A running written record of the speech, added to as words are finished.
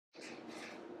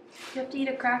You have to eat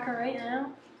a cracker right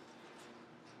now?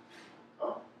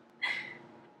 Oh.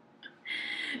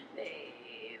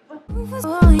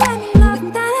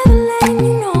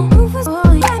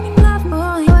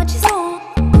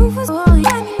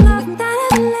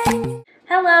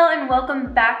 Hello and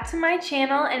welcome back to my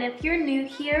channel, and if you're new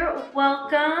here,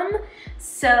 welcome.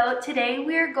 So today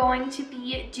we're going to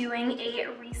be doing a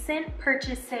recent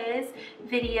purchases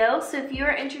video. So if you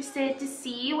are interested to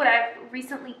see what I've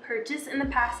recently purchased in the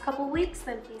past couple weeks,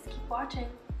 then please keep watching.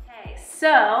 Okay,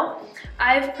 so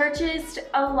I've purchased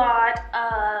a lot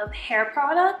of hair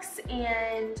products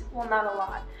and, well, not a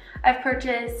lot. I've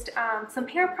purchased some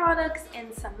hair products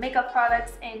and some makeup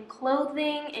products and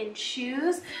clothing and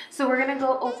shoes. So we're gonna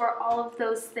go over all of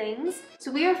those things.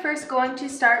 So we are first going to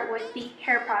start with the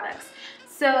hair products.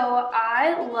 So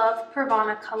I love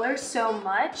Pravana color so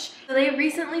much. So they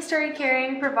recently started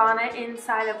carrying Pravana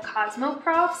inside of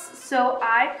Cosmoprof. So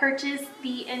I purchased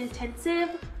the Intense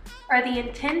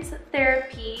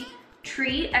Therapy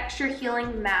Tree Extra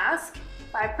Healing Mask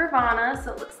by Pravana.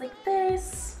 So it looks like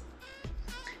this.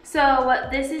 So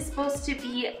this is supposed to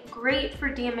be great for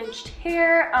damaged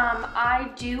hair. I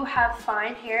do have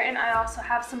fine hair, and I also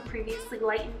have some previously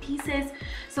lightened pieces.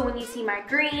 So when you see my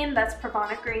green, that's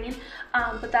Pravana green,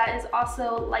 but that is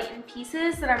also lightened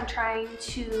pieces that I'm trying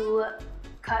to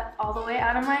cut all the way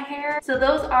out of my hair. So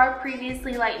those are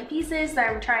previously lightened pieces that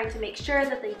I'm trying to make sure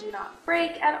that they do not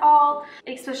break at all,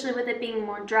 especially with it being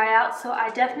more dry out. So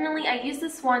I used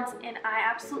this once and I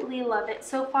absolutely love it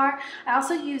so far. I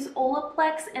also use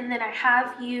Olaplex, and then I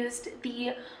have used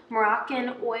the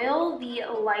Moroccan oil, the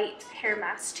light hair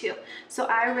mask too. So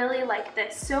I really like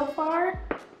this so far.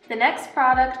 The next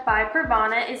product by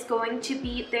Pravana is going to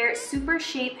be their Super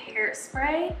Shape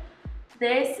Hairspray.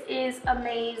 This is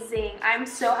amazing. I'm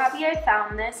so happy I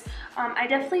found this. I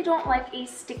definitely don't like a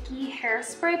sticky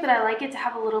hairspray, but I like it to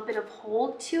have a little bit of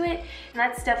hold to it, and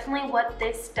that's definitely what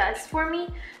this does for me.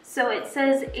 So it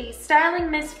says a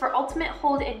styling mist for ultimate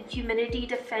hold and humidity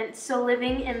defense. So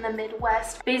living in the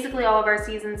Midwest, basically all of our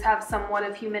seasons have somewhat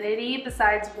of humidity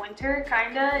besides winter,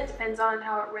 kinda. It depends on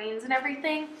how it rains and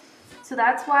everything. So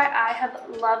that's why I have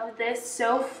loved this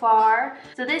so far.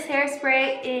 So this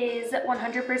hairspray is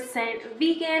 100%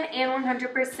 vegan and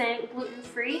 100%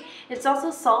 gluten-free. It's also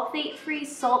sulfate-free,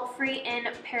 salt-free, and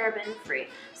paraben-free.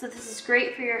 So this is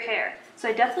great for your hair. So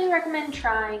I definitely recommend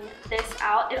trying this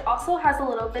out. It also has a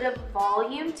little bit of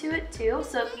volume to it too.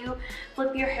 So if you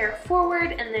flip your hair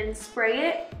forward and then spray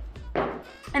it,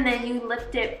 and then you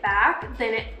lift it back,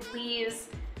 then it leaves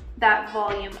that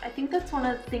volume. I think that's one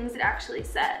of the things it actually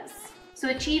says. So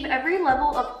achieve every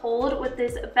level of hold with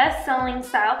this best-selling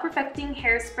style-perfecting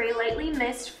hairspray lightly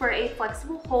mist for a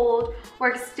flexible hold,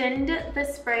 or extend the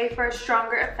spray for a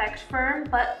stronger effect. Firm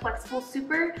but flexible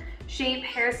Super Shape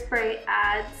Hairspray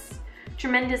adds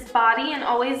tremendous body and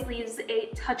always leaves a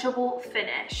touchable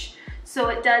finish. So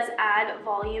it does add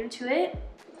volume to it.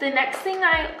 The next thing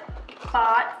I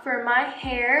bought for my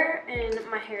hair, and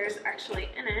my hair is actually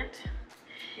in it,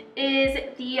 is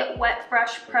the Wet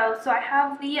Brush Pro. So I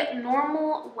have the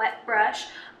normal wet brush,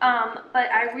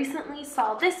 but I recently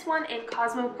saw this one in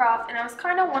Cosmoprof, and I was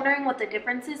kind of wondering what the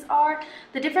differences are.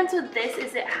 The difference with this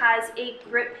is it has a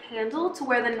grip handle to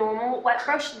where the normal wet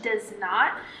brush does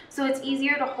not, so it's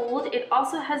easier to hold. It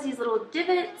also has these little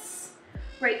divots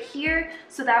right here,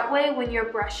 so that way when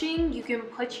you're brushing, you can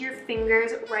put your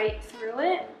fingers right through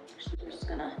it. Actually, I'm just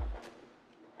gonna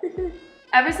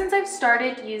Ever since I've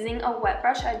started using a wet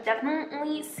brush, I've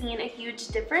definitely seen a huge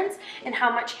difference in how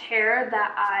much hair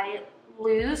that I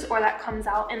lose or that comes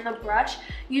out in the brush.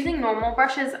 Using normal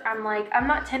brushes, I'm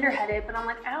not tender-headed, but I'm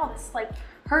like, ow, this like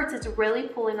hurts. It's really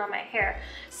pulling on my hair.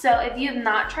 So if you have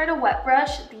not tried a wet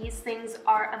brush, these things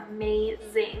are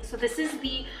amazing. So this is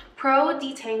the Pro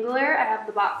Detangler. I have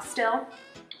the box still.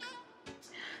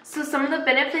 So some of the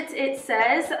benefits it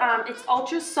says, it's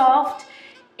ultra soft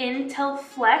Intel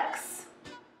Flex.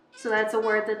 So that's a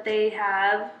word that they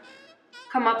have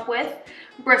come up with.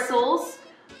 Bristles,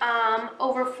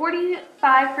 over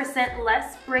 45%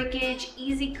 less breakage,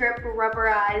 easy grip,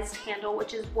 rubberized handle,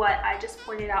 which is what I just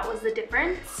pointed out was the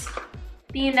difference.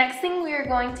 The next thing we are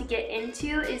going to get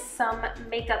into is some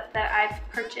makeup that I've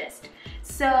purchased.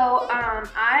 So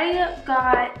I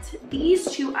got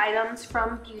these two items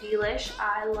from Beautylish.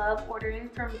 I love ordering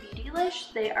from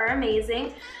Beautylish. They are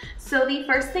amazing. So the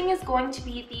first thing is going to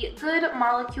be the Good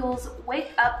Molecules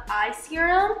Wake Up Eye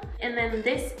Serum. And then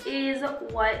this is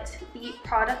what the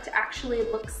product actually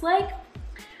looks like.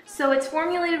 So it's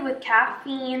formulated with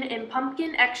caffeine and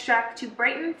pumpkin extract to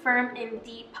brighten, firm, and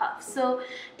depuff. So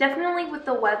definitely with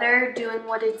the weather doing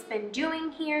what it's been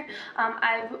doing here,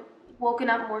 I've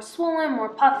woken up more swollen, more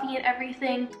puffy and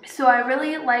everything. So I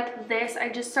really like this. I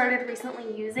just started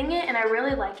recently using it and I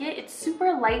really like it. It's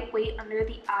super lightweight under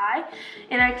the eye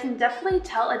and I can definitely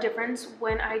tell a difference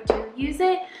when I do use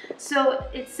it. So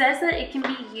it says that it can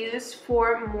be used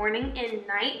for morning and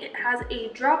night. It has a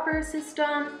dropper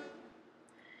system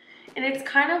and it's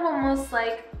kind of almost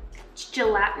like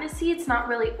gelatinous-y. It's not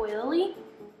really oily.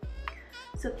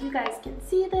 So if you guys can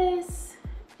see this,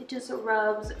 it just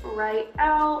rubs right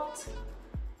out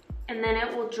and then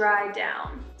it will dry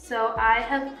down. So I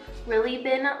have really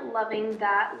been loving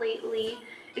that lately,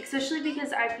 especially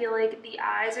because I feel like the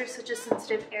eyes are such a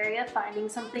sensitive area. Finding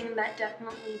something that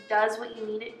definitely does what you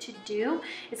need it to do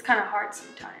is kind of hard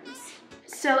sometimes.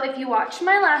 So if you watched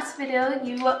my last video,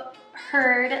 you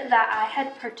heard that I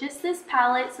had purchased this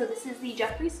palette. So this is the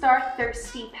Jeffree Star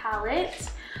Thirsty palette.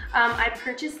 I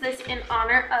purchased this in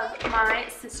honor of my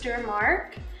sister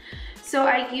Mark. So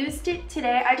I used it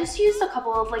today. I just used a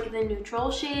couple of like the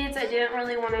neutral shades. I didn't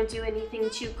really want to do anything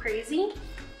too crazy.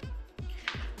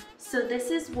 So this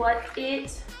is what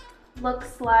it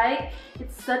looks like.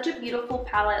 It's such a beautiful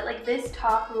palette. Like this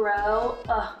top row,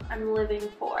 I'm living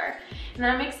for. And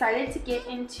then I'm excited to get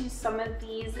into some of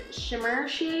these shimmer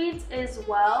shades as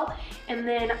well. And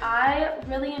then I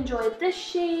really enjoyed this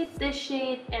shade,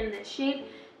 and this shade.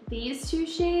 These two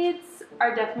shades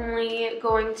are definitely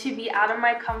going to be out of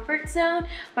my comfort zone,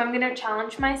 but I'm gonna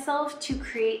challenge myself to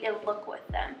create a look with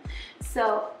them.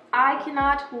 So I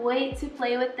cannot wait to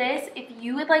play with this. If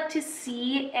you would like to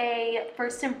see a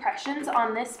first impressions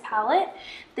on this palette,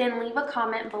 then leave a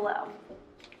comment below.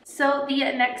 So the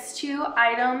next two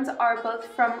items are both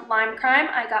from Lime Crime.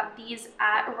 I got these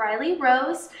at Riley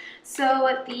Rose.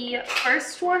 So the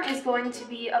first one is going to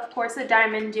be, of course, a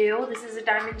Diamond Dew. This is a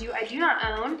Diamond Dew I do not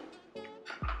own.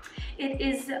 It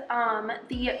is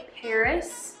the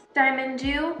Paris Diamond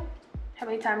Dew. How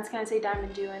many times can I say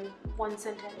Diamond Dew in one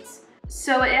sentence?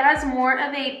 So it has more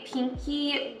of a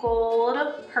pinky gold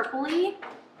purpley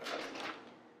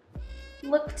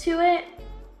look to it.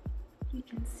 You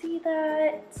can see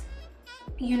that.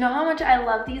 You know how much I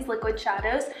love these liquid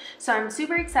shadows, so I'm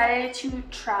super excited to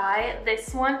try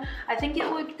this one. I think it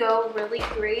would go really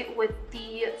great with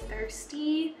the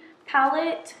Thirsty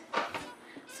palette.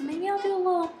 So maybe I'll do a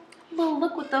little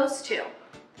look with those two.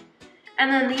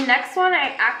 And then the next one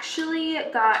I actually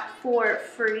got for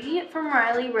free from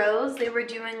Riley Rose. They were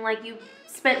doing like you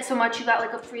spent so much you got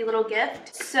like a free little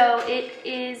gift. So it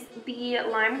is the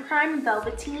Lime Crime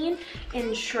Velveteen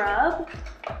in Shrub.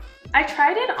 I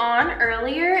tried it on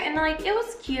earlier and like it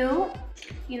was cute.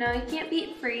 You know, you can't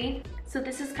beat free. So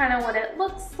this is kind of what it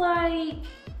looks like.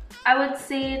 I would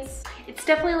say it's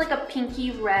definitely like a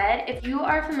pinky red. If you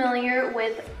are familiar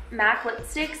with MAC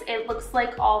lipsticks, it looks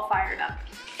like all fired up.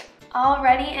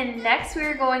 Alrighty, and next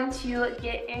we're going to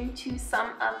get into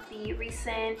some of the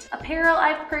recent apparel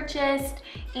I've purchased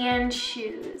and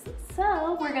shoes.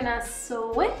 So we're gonna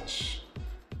switch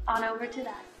on over to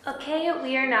that. Okay,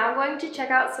 we are now going to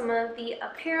check out some of the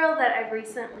apparel that I've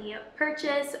recently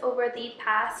purchased over the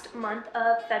past month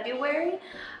of February.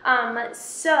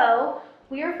 So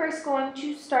we are first going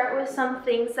to start with some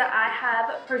things that I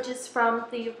have purchased from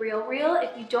the Real Real.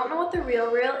 If you don't know what the Real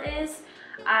Real is,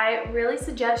 I really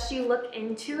suggest you look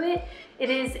into it. It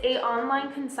is an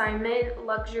online consignment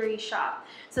luxury shop.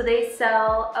 So they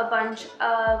sell a bunch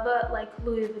of like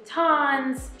Louis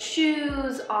Vuittons,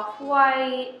 shoes,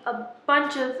 Off-White, a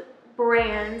bunch of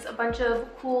brands, a bunch of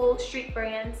cool street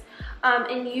brands.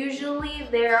 And usually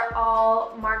they're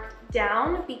all marked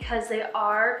down because they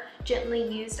are gently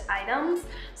used items.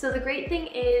 So the great thing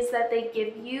is that they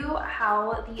give you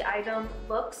how the item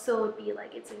looks. So it would be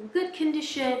like it's in good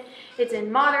condition, it's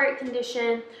in moderate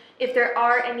condition. If there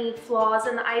are any flaws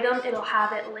in the item, it'll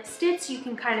have it listed so you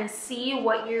can kind of see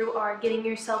what you are getting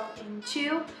yourself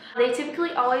into. They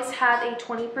typically always have a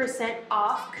 20%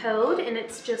 off code, and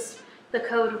it's just the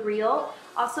code REAL.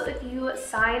 Also, if you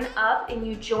sign up and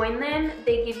you join them,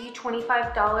 they give you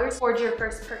 $25 towards your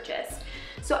first purchase.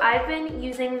 So I've been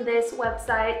using this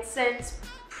website since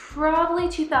probably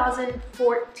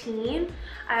 2014.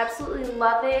 I absolutely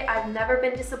love it. I've never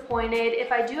been disappointed.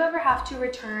 If I do ever have to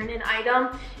return an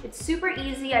item, it's super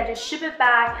easy. I just ship it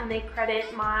back and they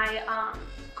credit my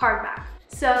card back.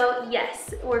 So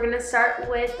yes, we're gonna start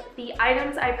with the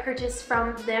items I purchased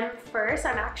from them first.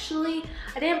 I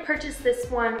didn't purchase this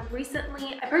one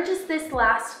recently. I purchased this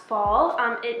last fall.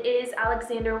 It is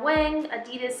Alexander Wang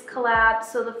Adidas collab.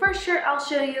 So the first shirt I'll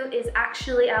show you is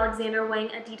actually Alexander Wang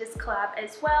Adidas collab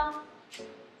as well.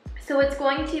 So it's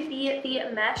going to be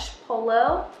the mesh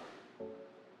polo.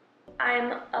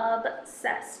 I'm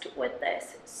obsessed with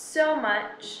this so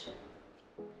much.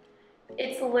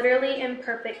 It's literally in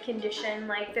perfect condition.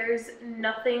 Like, there's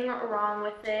nothing wrong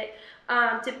with it.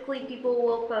 Typically people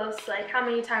will post like how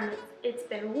many times it's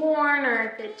been worn, or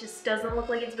if it just doesn't look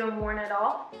like it's been worn at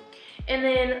all. And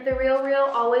then The RealReal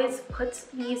always puts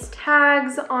these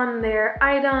tags on their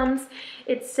items.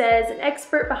 It says, an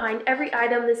expert behind every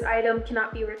item. This item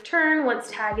cannot be returned once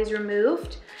tag is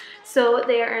removed. So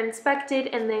they are inspected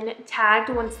and then tagged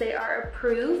once they are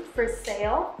approved for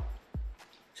sale.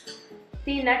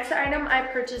 The next item I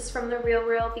purchased from The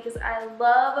RealReal because I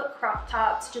love crop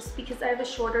tops, just because I have a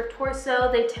shorter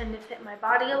torso, they tend to fit my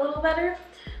body a little better.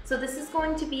 So this is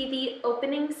going to be the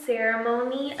Opening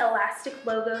Ceremony Elastic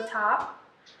Logo Top,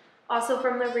 also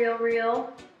from The RealReal.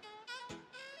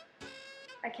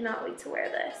 I cannot wait to wear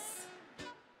this.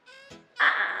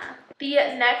 The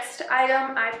next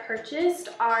item I purchased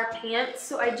are pants.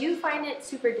 So I do find it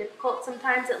super difficult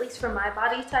sometimes, at least for my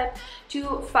body type,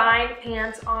 to find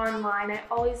pants online. I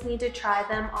always need to try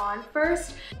them on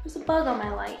first. There's a bug on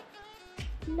my light.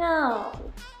 No.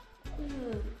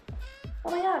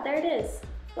 Oh my god, there it is.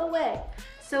 Go away.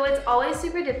 So it's always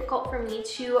super difficult for me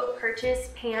to purchase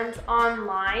pants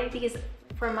online because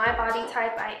for my body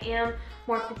type, I am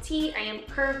more petite, I am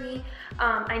curvy.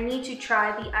 I need to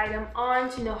try the item on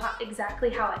to know exactly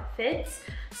how it fits.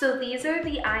 So these are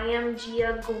the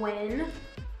I.AM.GIA Gwen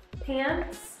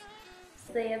pants.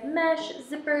 So they have mesh,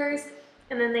 zippers,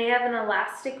 and then they have an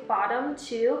elastic bottom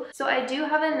too. So I do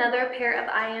have another pair of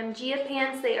I.AM.GIA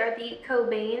pants. They are the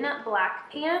Cobain black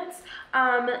pants.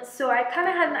 So I kind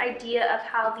of had an idea of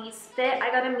how these fit.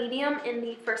 I got a medium in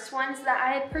the first ones that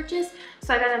I had purchased,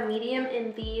 so I got a medium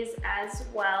in these as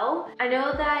well. I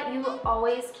know that you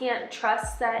always can't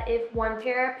trust that if one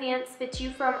pair of pants fits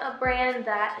you from a brand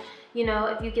that, you know,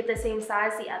 if you get the same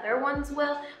size, the other ones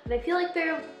will. But I feel like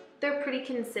they're pretty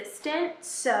consistent,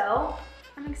 so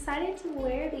I'm excited to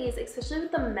wear these, especially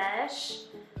with the mesh.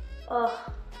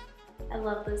 Oh, I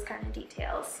love those kind of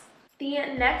details. The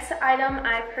next item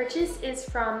I purchased is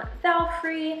from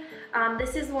Valfré.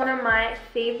 This is one of my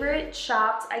favorite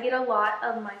shops. I get a lot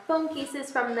of my phone cases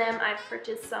from them. I've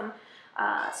purchased some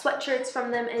sweatshirts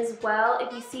from them as well.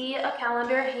 If you see a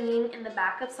calendar hanging in the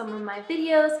back of some of my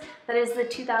videos, that is the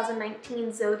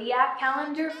 2019 Zodiac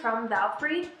calendar from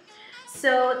Valfré.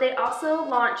 So they also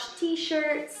launched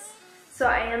t-shirts. So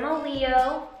I am a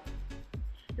Leo,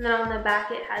 and then on the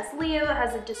back it has Leo. It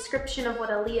has a description of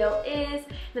what a Leo is.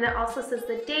 Then it also says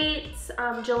the dates,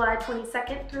 July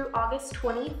 22nd through August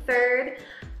 23rd.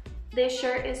 This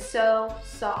shirt is so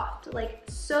soft, like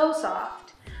so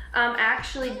soft. I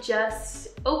actually just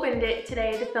opened it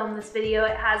today to film this video.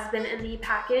 It has been in the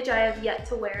package. I have yet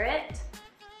to wear it.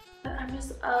 But I'm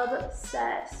just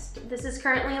obsessed. This is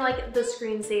currently like the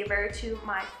screensaver to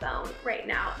my phone right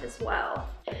now as well.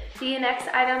 The next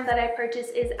item that I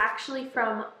purchased is actually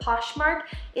from Poshmark.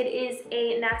 It is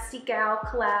a Nasty Gal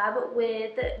collab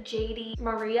with Jaydee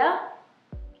Maria.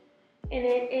 And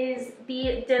it is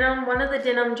the denim, one of the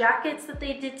denim jackets that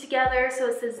they did together. So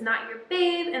it says not your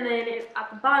babe, and then at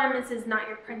the bottom it says not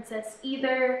your princess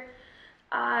either.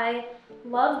 I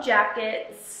love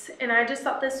jackets, and I just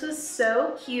thought this was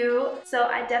so cute. So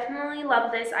I definitely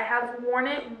love this. I have worn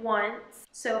it once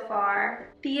so far.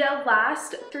 The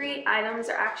last three items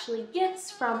are actually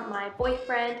gifts from my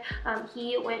boyfriend.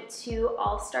 He went to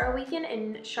All-Star Weekend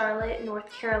in Charlotte, North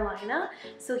Carolina.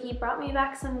 So he brought me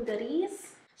back some goodies.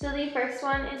 So the first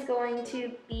one is going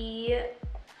to be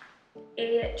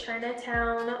a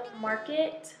Chinatown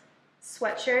Market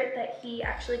sweatshirt that he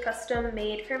actually custom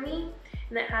made for me.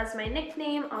 And it has my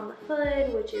nickname on the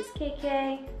hood, which is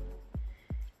KK.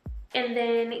 And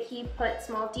then he put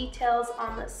small details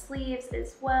on the sleeves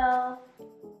as well.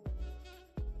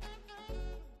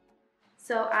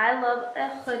 So I love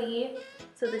a hoodie,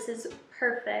 so this is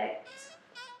perfect.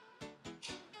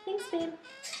 Thanks, babe.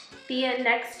 The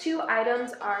next two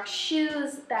items are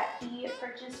shoes that he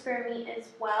purchased for me as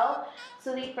well.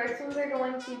 So the first ones are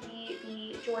going to be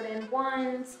the Jordan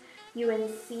 1s.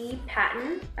 UNC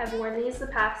Patent. I've worn these the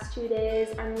past 2 days.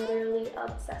 I'm literally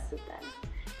obsessed with them.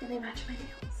 And they match my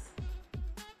nails.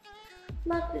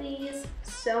 Love these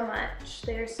so much.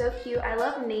 They're so cute. I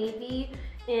love navy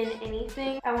in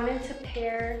anything. I wanted to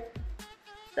pair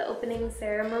the opening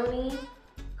ceremony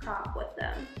crop with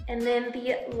them. And then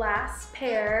the last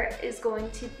pair is going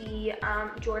to be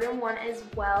Jordan 1 as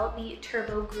well, the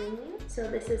Turbo Green. So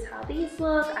this is how these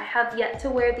look. I have yet to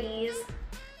wear these,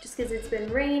 just because it's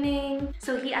been raining.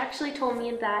 So he actually told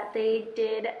me that they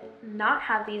did not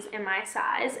have these in my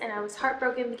size, and I was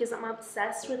heartbroken because I'm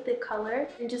obsessed with the color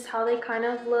and just how they kind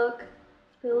of look.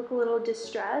 They look a little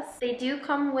distressed. They do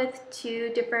come with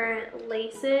two different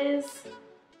laces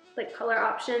like color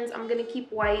options. I'm gonna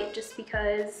keep white just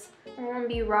because I'm gonna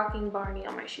be rocking Barney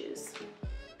on my shoes.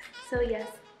 So yes,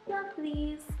 love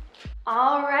these.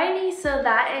 Alrighty, so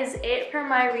that is it for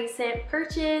my recent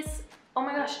purchase. Oh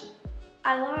my gosh,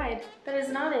 I lied. That is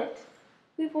not it.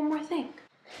 We have one more thing.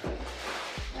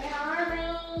 Where are they?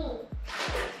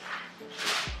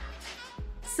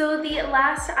 So the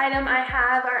last item I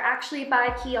have are actually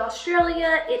by Quay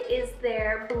Australia. It is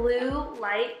their blue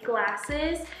light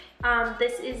glasses.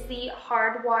 This is the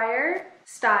Hardwire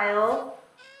style.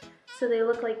 So they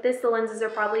look like this. The lenses are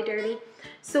probably dirty.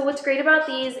 So what's great about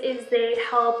these is they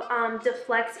help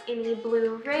deflect any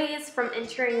blue rays from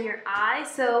entering your eye.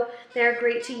 So they're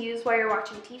great to use while you're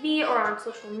watching TV or on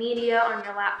social media on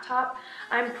your laptop.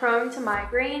 I'm prone to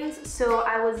migraines, so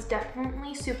I was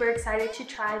definitely super excited to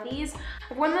try these.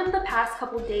 I've worn them the past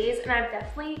couple days and I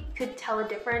definitely could tell a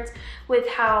difference with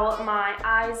how my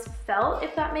eyes felt,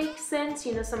 if that makes sense.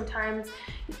 You know, sometimes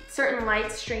certain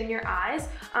lights strain your eyes.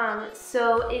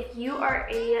 So if you are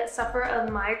a sufferer of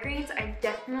migraines, I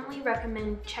definitely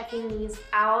recommend checking these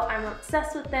out. I'm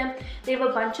obsessed with them. They have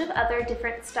a bunch of other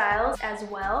different styles as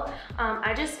well.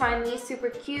 I just find these super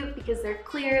cute because they're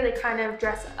clear. They kind of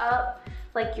dress up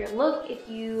like your look if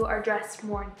you are dressed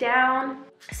more down.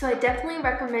 So I definitely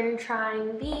recommend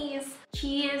trying these.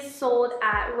 Key is sold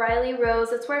at Riley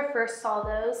Rose. That's where I first saw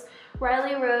those.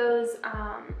 Riley Rose,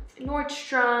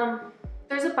 Nordstrom.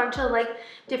 There's a bunch of like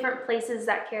different places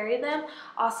that carry them.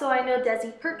 Also, I know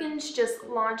Desi Perkins just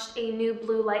launched a new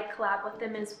blue light collab with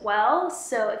them as well.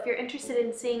 So if you're interested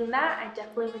in seeing that, I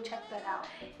definitely would check that out.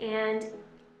 And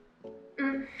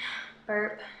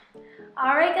burp.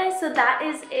 Alright guys, so that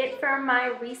is it for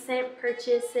my recent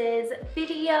purchases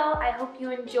video. I hope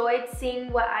you enjoyed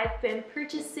seeing what I've been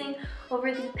purchasing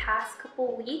over the past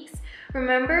couple weeks.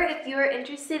 Remember, if you are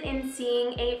interested in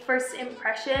seeing a first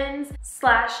impressions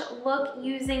 / look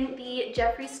using the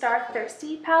Jeffree Star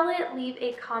Thirsty palette, leave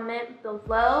a comment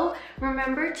below.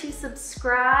 Remember to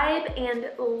subscribe and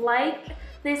like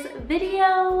this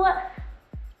video.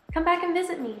 Come back and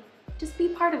visit me. Just be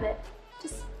part of it.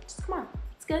 Just come on.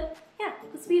 It's good. Yeah,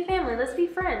 let's be a family, let's be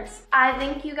friends. I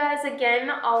thank you guys again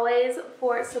always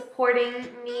for supporting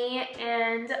me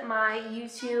and my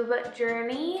YouTube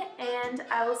journey, and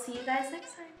I will see you guys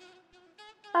next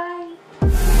time.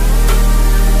 Bye.